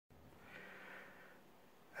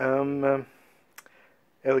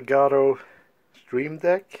Elgato Stream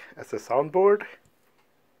Deck as a soundboard.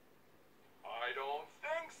 I don't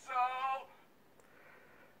think so.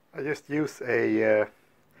 I just use a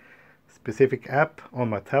specific app on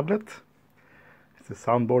my tablet. It's a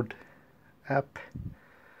soundboard app.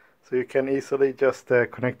 So you can easily just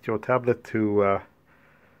connect your tablet to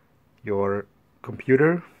your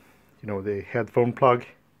computer. You know, the headphone plug.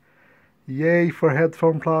 Yay for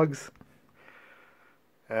headphone plugs!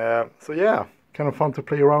 So yeah, kind of fun to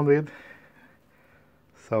play around with.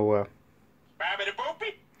 So Babbity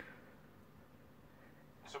boopy.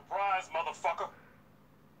 Surprise, motherfucker.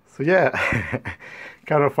 So yeah,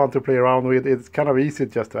 kind of fun to play around with. It's kind of easy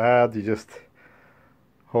just to add. You just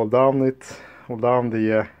hold down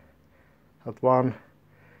the that one,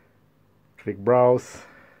 click browse,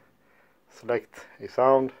 select a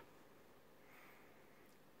sound.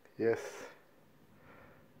 Yes.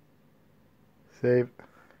 Save.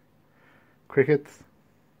 Crickets.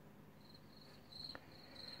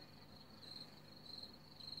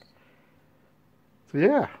 So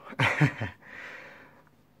yeah.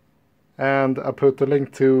 And I put a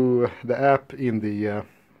link to the app in the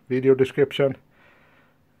video description.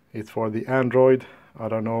 It's for the Android. I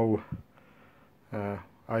don't know.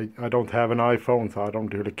 I don't have an iPhone, so I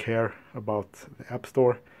don't really care about the App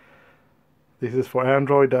Store. This is for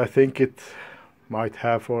Android. I think it might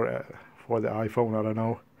have for the iPhone. I don't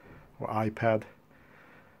know, or iPad.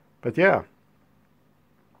 But yeah,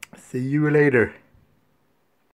 see you later.